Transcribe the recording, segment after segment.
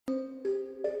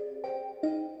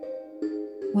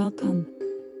Welcome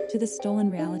to the Stolen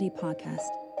Reality Podcast.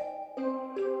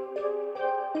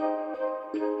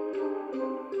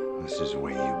 This is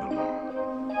where you belong.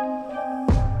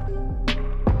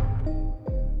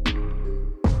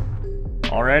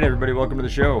 All right, everybody, welcome to the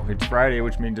show. It's Friday,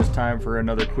 which means it's time for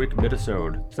another quick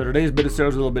Bitasode. So today's Bitasode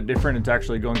is a little bit different. It's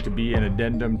actually going to be an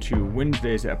addendum to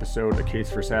Wednesday's episode, A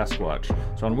Case for Sasquatch.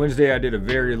 So on Wednesday, I did a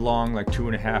very long,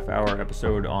 2.5 hour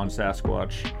episode on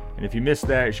Sasquatch. And if you missed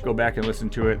that, you should go back and listen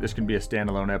to it. This can be a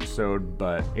standalone episode,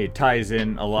 but it ties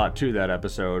in a lot to that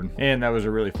episode. And that was a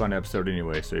really fun episode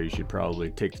anyway, so you should probably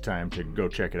take the time to go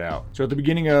check it out. So at the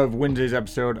beginning of Wednesday's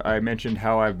episode, I mentioned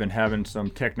how I've been having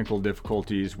some technical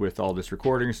difficulties with all this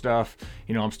recording stuff.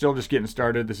 I'm still just getting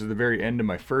started. This is the very end of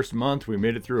my first month. We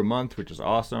made it through a month, which is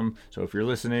awesome. So if you're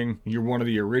listening, you're one of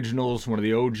the originals, one of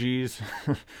the OGs.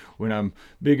 When I'm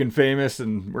big and famous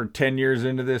and we're 10 years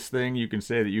into this thing, you can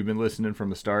say that you've been listening from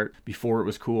the start, before it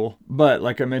was cool. But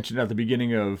like I mentioned at the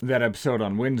beginning of that episode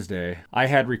on Wednesday, I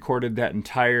had recorded that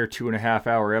entire 2.5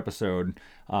 hour episode.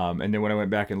 And then when I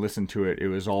went back and listened to it, it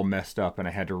was all messed up and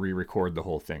I had to re-record the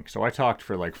whole thing. So I talked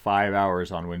for 5 hours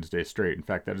on Wednesday straight. In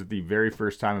fact, that is the very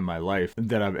first time in my life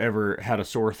that I've ever had a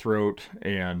sore throat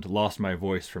and lost my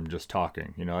voice from just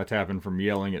talking. That's happened from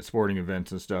yelling at sporting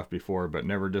events and stuff before, but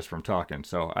never just from talking.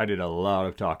 So I did a lot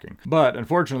of talking. But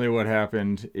unfortunately what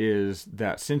happened is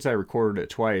that since I recorded it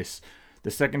twice, the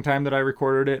second time that I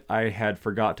recorded it, I had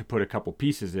forgot to put a couple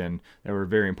pieces in that were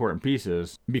very important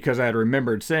pieces because I had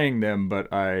remembered saying them,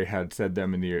 but I had said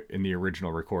them in the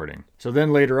original recording. So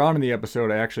then later on in the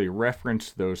episode, I actually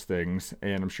referenced those things,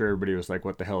 and I'm sure everybody was like,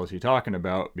 what the hell is he talking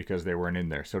about? Because they weren't in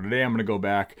there. So today I'm going to go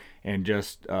back and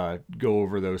just go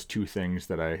over those two things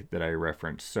that I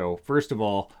referenced. So first of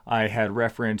all, I had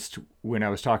referenced, when I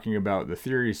was talking about the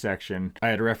theory section, I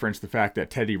had referenced the fact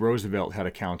that Teddy Roosevelt had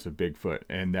accounts of Bigfoot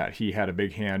and that he had a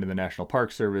big hand in the National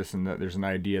Park Service, and that there's an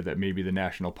idea that maybe the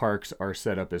national parks are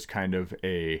set up as kind of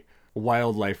a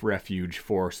wildlife refuge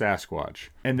for Sasquatch.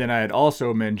 And then I had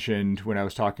also mentioned, when I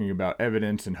was talking about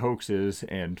evidence and hoaxes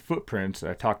and footprints,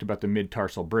 I talked about the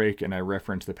mid-tarsal break and I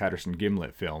referenced the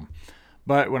Patterson-Gimlett film.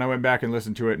 But when I went back and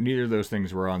listened to it, neither of those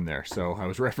things were on there. So I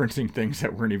was referencing things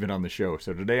that weren't even on the show.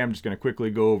 So today I'm just going to quickly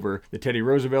go over the Teddy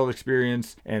Roosevelt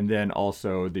experience and then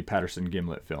also the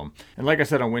Patterson-Gimlett film. And like I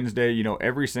said on Wednesday,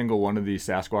 every single one of these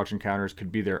Sasquatch encounters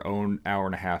could be their own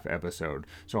 1.5 hour episode.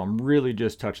 So I'm really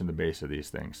just touching the base of these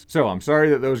things. So I'm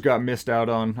sorry that those got missed out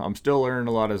on. I'm still learning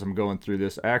a lot as I'm going through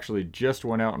this. I actually just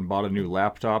went out and bought a new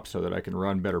laptop so that I can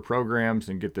run better programs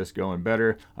and get this going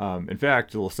better. In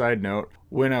fact, a little side note,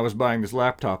 when I was buying this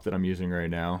laptop that I'm using right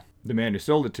now, the man who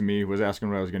sold it to me was asking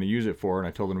what I was going to use it for, and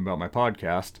I told him about my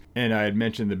podcast, and I had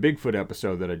mentioned the Bigfoot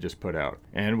episode that I just put out.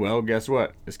 And well, guess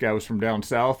what? This guy was from down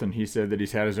south, and he said that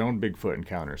he's had his own Bigfoot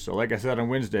encounter. So like I said on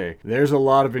Wednesday, there's a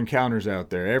lot of encounters out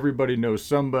there. Everybody knows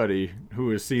somebody who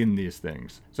has seen these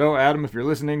things. So Adam, if you're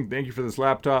listening, thank you for this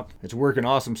laptop. It's working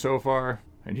awesome so far,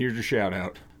 and here's your shout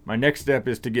out. My next step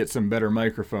is to get some better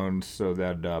microphones so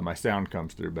that my sound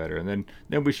comes through better, and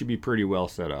then we should be pretty well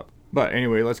set up. But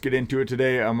anyway, let's get into it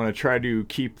today. I'm going to try to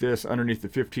keep this underneath the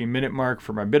 15-minute mark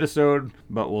for my Bitasode,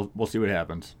 but we'll see what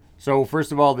happens. So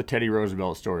first of all, the Teddy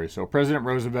Roosevelt story. So President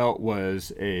Roosevelt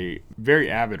was a very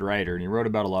avid writer, and he wrote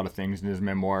about a lot of things in his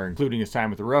memoir, including his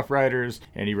time with the Rough Riders,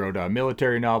 and he wrote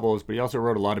military novels, but he also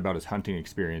wrote a lot about his hunting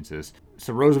experiences.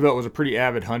 So Roosevelt was a pretty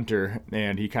avid hunter,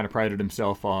 and he kind of prided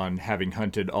himself on having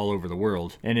hunted all over the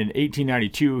world. And in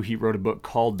 1892, he wrote a book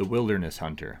called The Wilderness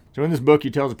Hunter. So in this book,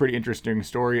 he tells a pretty interesting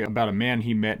story about a man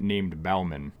he met named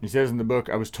Bauman. He says in the book,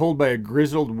 I was told by a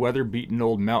grizzled, weather-beaten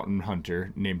old mountain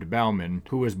hunter named Bauman,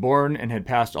 who was born and had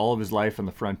passed all of his life on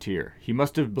the frontier. He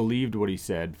must have believed what he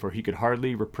said, for he could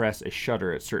hardly repress a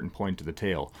shudder at certain points of the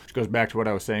tale. Which goes back to what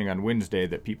I was saying on Wednesday,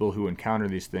 that people who encounter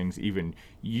these things even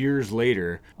years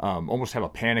later almost have a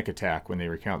panic attack when they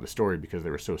recount the story because they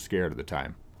were so scared at the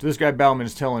time. So this guy Bauman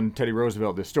is telling Teddy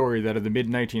Roosevelt this story that in the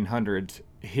mid-1900s,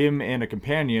 him and a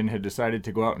companion had decided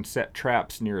to go out and set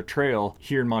traps near a trail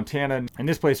here in Montana. And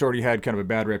this place already had kind of a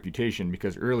bad reputation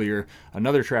because earlier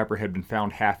another trapper had been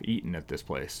found half-eaten at this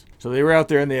place. So they were out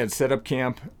there and they had set up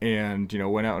camp and,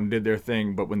 went out and did their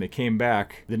thing. But when they came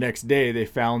back the next day, they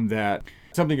found that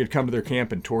something had come to their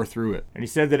camp and tore through it. And he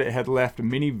said that it had left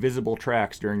many visible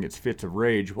tracks during its fits of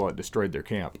rage while it destroyed their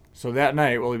camp. So that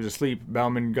night, while he was asleep,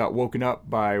 Bauman got woken up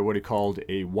by what he called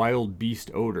a wild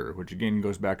beast odor, which again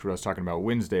goes back to what I was talking about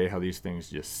Wednesday, how these things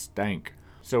just stank.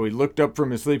 So he looked up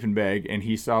from his sleeping bag and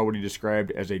he saw what he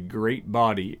described as a great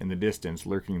body in the distance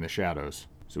lurking in the shadows.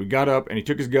 So he got up and he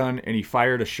took his gun and he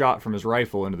fired a shot from his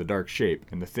rifle into the dark shape,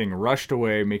 and the thing rushed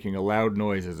away, making a loud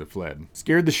noise as it fled.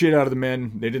 Scared the shit out of the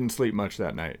men. They didn't sleep much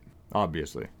that night.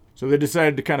 obviously. So they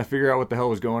decided to kind of figure out what the hell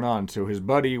was going on. So his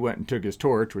buddy went and took his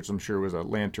torch, which I'm sure was a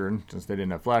lantern since they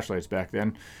didn't have flashlights back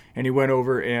then, and he went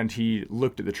over and he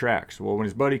looked at the tracks. Well, when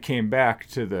his buddy came back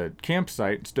to the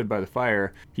campsite and stood by the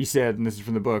fire, he said, and this is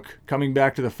from the book, coming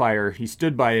back to the fire, he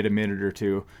stood by it a minute or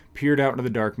two, peered out into the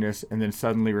darkness, and then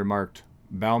suddenly remarked,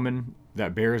 "Bauman,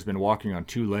 that bear has been walking on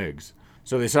 2 legs."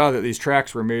 So they saw that these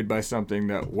tracks were made by something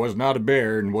that was not a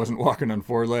bear and wasn't walking on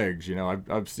 4 legs. You know,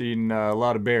 I've seen a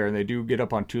lot of bear, and they do get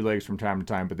up on 2 legs from time to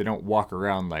time, but they don't walk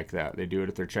around like that. They do it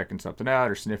if they're checking something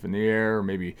out or sniffing the air or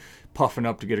maybe puffing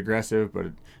up to get aggressive. But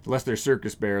unless they're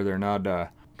circus bear, they're not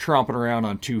tromping around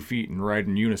on 2 feet and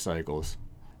riding unicycles.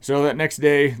 So that next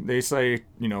day, they say,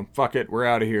 you know, fuck it, we're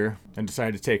out of here, and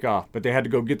decide to take off. But they had to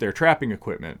go get their trapping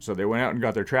equipment. So they went out and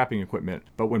got their trapping equipment.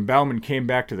 But when Bauman came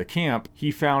back to the camp, he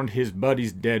found his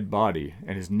buddy's dead body,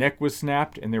 and his neck was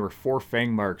snapped, and there were 4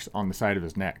 fang marks on the side of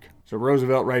his neck. So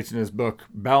Roosevelt writes in his book,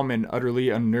 Bauman, utterly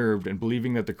unnerved and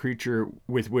believing that the creature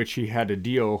with which he had to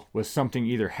deal was something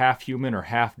either half human or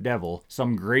half devil,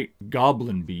 some great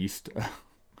goblin beast...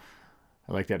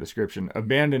 I like that description,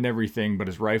 abandoned everything but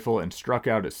his rifle and struck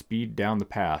out at speed down the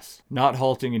pass, not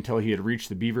halting until he had reached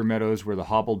the beaver meadows where the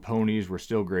hobbled ponies were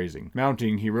still grazing.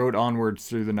 Mounting, he rode onwards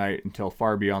through the night until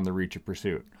far beyond the reach of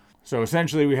pursuit. So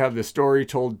essentially we have this story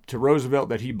told to Roosevelt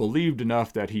that he believed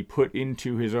enough that he put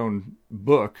into his own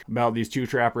book about these 2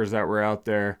 trappers that were out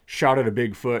there, shot at a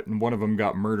Bigfoot, and one of them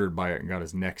got murdered by it and got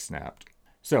his neck snapped.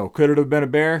 So could it have been a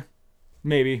bear?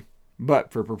 Maybe.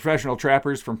 But for professional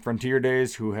trappers from frontier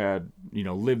days who had, you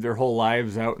know, lived their whole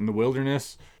lives out in the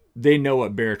wilderness, they know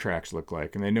what bear tracks look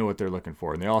like, and they know what they're looking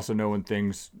for. And they also know when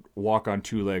things walk on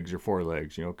 2 legs or 4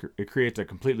 legs. You know, it creates a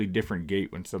completely different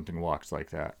gait when something walks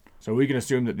like that. So we can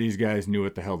assume that these guys knew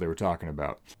what the hell they were talking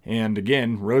about. And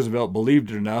again, Roosevelt believed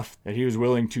it enough that he was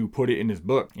willing to put it in his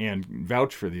book and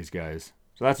vouch for these guys.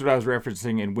 So that's what I was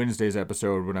referencing in Wednesday's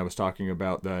episode when I was talking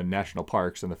about the national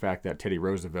parks and the fact that Teddy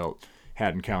Roosevelt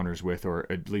had encounters with, or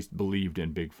at least believed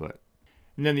in, Bigfoot.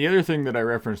 And then the other thing that I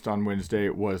referenced on Wednesday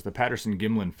was the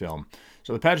Patterson-Gimlin film.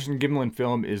 So the Patterson-Gimlin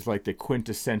film is like the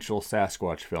quintessential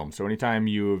Sasquatch film. So anytime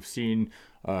you have seen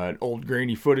old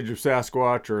grainy footage of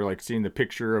Sasquatch, or like seen the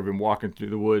picture of him walking through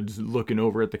the woods looking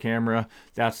over at the camera,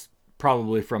 that's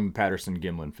probably from the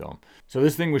Patterson-Gimlin film. So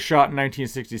this thing was shot in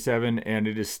 1967, and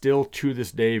it is still to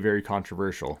this day very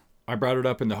controversial. I brought it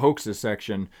up in the hoaxes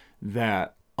section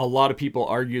that a lot of people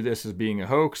argue this as being a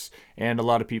hoax, and a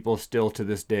lot of people still to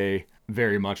this day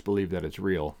very much believe that it's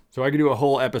real. So I could do a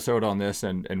whole episode on this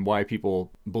and why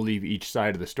people believe each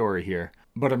side of the story here,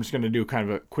 but I'm just going to do kind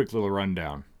of a quick little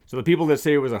rundown. So the people that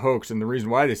say it was a hoax, and the reason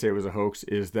why they say it was a hoax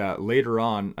is that later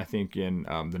on, I think in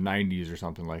the 90s or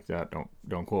something like that,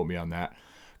 don't quote me on that,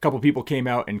 a couple people came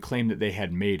out and claimed that they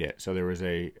had made it. So there was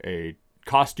a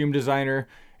costume designer,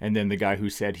 and then the guy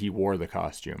who said he wore the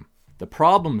costume. The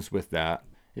problems with that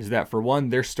is that, for one,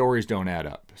 their stories don't add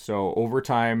up. So over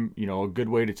time, you know, a good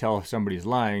way to tell if somebody's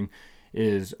lying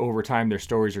is over time their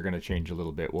stories are going to change a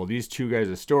little bit. Well, these 2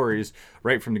 guys' stories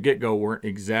right from the get-go weren't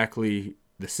exactly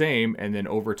the same, and then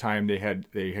over time they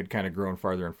had kind of grown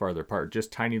farther and farther apart,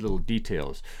 just tiny little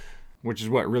details, which is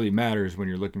what really matters when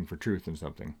you're looking for truth in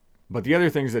something. But the other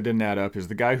things that didn't add up is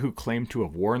the guy who claimed to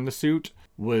have worn the suit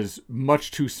was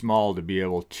much too small to be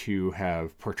able to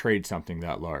have portrayed something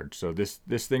that large. So this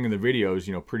thing in the video is,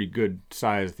 you know, pretty good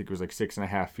size. I think it was like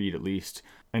 6.5 feet at least.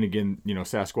 And again, you know,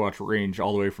 Sasquatch range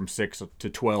all the way from 6 to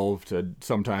 12 to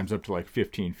sometimes up to like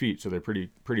 15 feet. So they're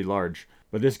pretty large.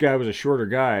 But this guy was a shorter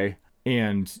guy,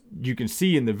 and you can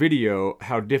see in the video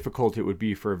how difficult it would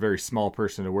be for a very small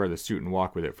person to wear the suit and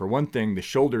walk with it. For one thing, the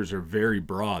shoulders are very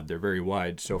broad. They're very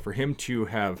wide. So for him to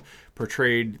have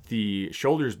portrayed the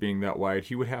shoulders being that wide,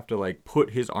 he would have to like put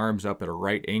his arms up at a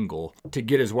right angle to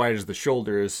get as wide as the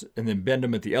shoulders, and then bend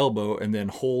them at the elbow, and then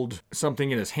hold something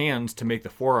in his hands to make the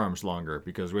forearms longer.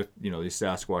 Because with, you know, these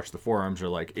Sasquatch, the forearms are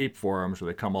like ape forearms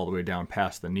where they come all the way down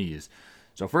past the knees.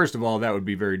 So first of all, that would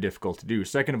be very difficult to do.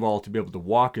 Second of all, to be able to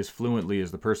walk as fluently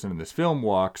as the person in this film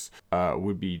walks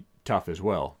would be tough as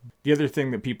well. The other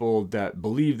thing that people that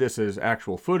believe this as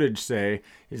actual footage say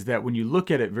is that when you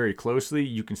look at it very closely,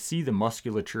 you can see the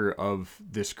musculature of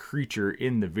this creature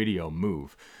in the video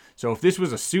move. So if this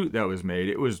was a suit that was made,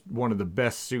 it was one of the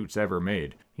best suits ever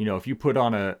made. You know, if you put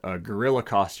on a gorilla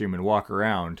costume and walk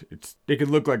around, it could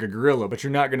look like a gorilla, but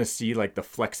you're not going to see like the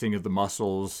flexing of the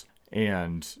muscles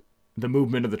and the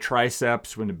movement of the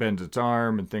triceps when it bends its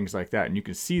arm and things like that. And you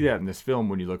can see that in this film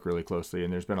when you look really closely.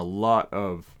 And there's been a lot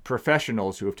of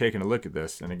professionals who have taken a look at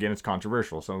this. And again, it's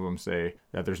controversial. Some of them say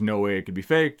that there's no way it could be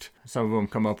faked. Some of them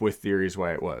come up with theories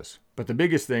why it was. But the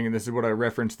biggest thing, and this is what I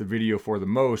referenced the video for the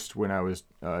most when I was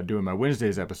doing my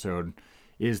Wednesdays episode,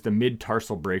 is the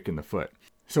mid-tarsal break in the foot.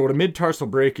 So what a mid-tarsal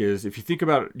break is, if you think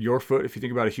about your foot, if you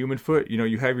think about a human foot,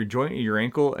 you have your joint in your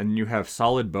ankle and you have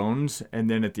solid bones, and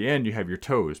then at the end you have your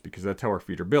toes, because that's how our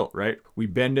feet are built, right? We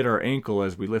bend at our ankle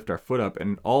as we lift our foot up,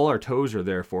 and all our toes are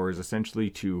there for is essentially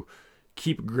to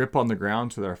keep grip on the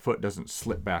ground so that our foot doesn't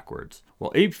slip backwards.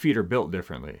 Well, ape feet are built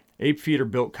differently. Ape feet are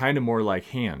built kind of more like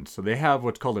hands. So they have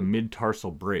what's called a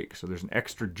mid-tarsal break. So there's an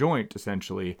extra joint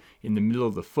essentially in the middle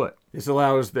of the foot. This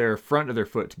allows their front of their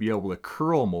foot to be able to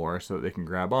curl more so that they can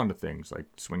grab onto things like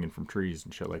swinging from trees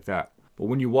and shit like that. But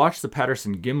when you watch the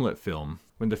Patterson-Gimlett film,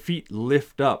 when the feet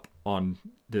lift up on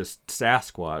this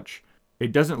Sasquatch,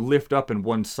 it doesn't lift up in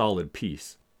one solid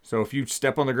piece. So if you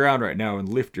step on the ground right now and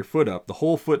lift your foot up, the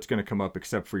whole foot's going to come up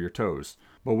except for your toes.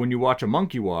 But when you watch a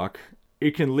monkey walk,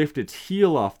 it can lift its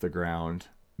heel off the ground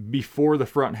before the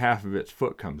front half of its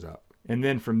foot comes up. And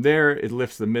then from there, it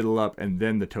lifts the middle up and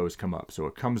then the toes come up. So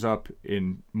it comes up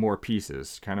in more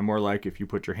pieces, kind of more like if you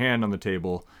put your hand on the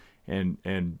table and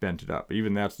bent it up.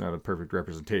 Even that's not a perfect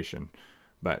representation.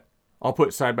 But I'll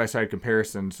put side-by-side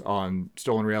comparisons on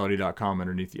stolenreality.com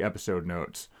underneath the episode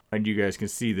notes, and you guys can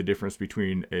see the difference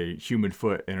between a human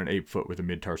foot and an ape foot with a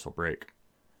mid-tarsal break.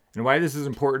 And why this is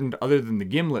important, other than the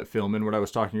Gimlett film and what I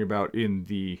was talking about in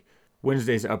the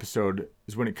Wednesday's episode,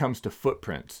 is when it comes to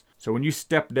footprints. So when you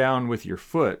step down with your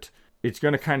foot, it's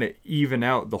going to kind of even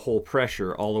out the whole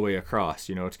pressure all the way across.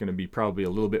 It's going to be probably a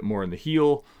little bit more in the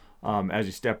heel as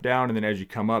you step down, and then as you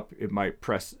come up, it might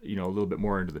press, a little bit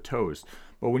more into the toes.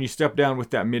 But when you step down with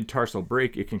that mid-tarsal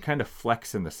break, it can kind of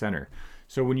flex in the center.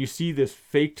 So when you see this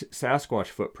faked Sasquatch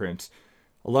footprints,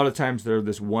 a lot of times they're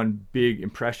this one big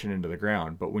impression into the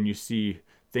ground. But when you see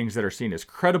things that are seen as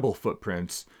credible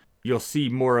footprints, you'll see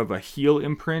more of a heel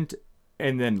imprint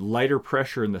and then lighter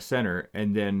pressure in the center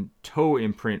and then toe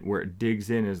imprint where it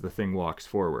digs in as the thing walks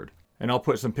forward. And I'll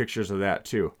put some pictures of that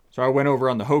too. So I went over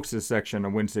on the hoaxes section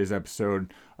on Wednesday's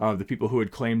episode of the people who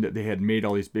had claimed that they had made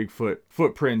all these Bigfoot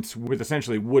footprints with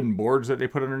essentially wooden boards that they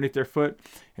put underneath their foot.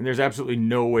 And there's absolutely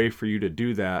no way for you to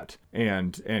do that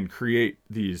and create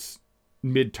these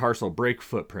mid-tarsal break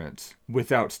footprints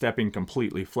without stepping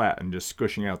completely flat and just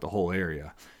squishing out the whole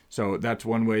area. So that's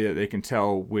one way that they can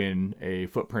tell when a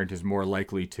footprint is more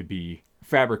likely to be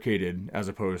fabricated as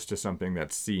opposed to something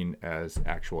that's seen as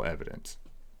actual evidence.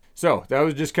 So that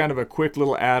was just kind of a quick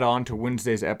little add-on to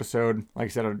Wednesday's episode. Like I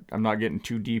said, I'm not getting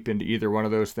too deep into either one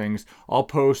of those things. I'll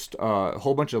post a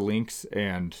whole bunch of links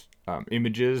and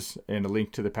images and a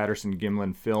link to the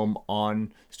Patterson-Gimlett film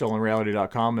on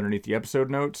stolenreality.com underneath the episode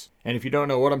notes. And if you don't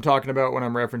know what I'm talking about when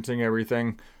I'm referencing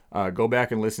everything, go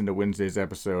back and listen to Wednesday's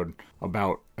episode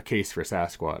about a case for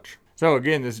Sasquatch. So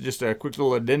again, this is just a quick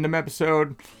little addendum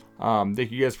episode.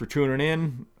 Thank you guys for tuning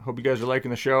in. Hope you guys are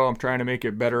liking the show. I'm trying to make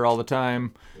it better all the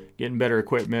time, getting better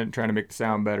equipment, trying to make the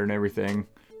sound better and everything.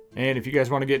 And if you guys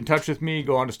want to get in touch with me,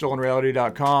 go on to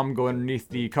stolenreality.com, go underneath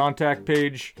the contact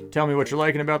page, tell me what you're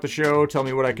liking about the show, tell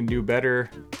me what I can do better.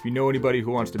 If you know anybody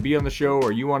who wants to be on the show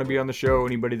or you want to be on the show,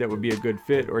 anybody that would be a good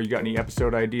fit, or you got any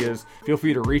episode ideas, feel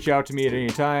free to reach out to me at any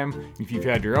time. If you've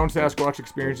had your own Sasquatch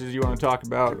experiences you want to talk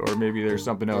about, or maybe there's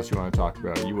something else you want to talk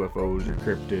about, UFOs or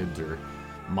cryptids or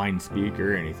mind speak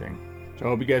or anything. So I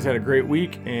hope you guys had a great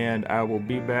week, and I will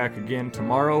be back again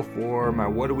tomorrow for my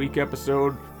What a Week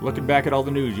episode, looking back at all the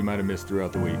news you might have missed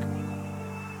throughout the week.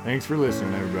 Thanks for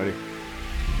listening,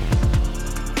 everybody.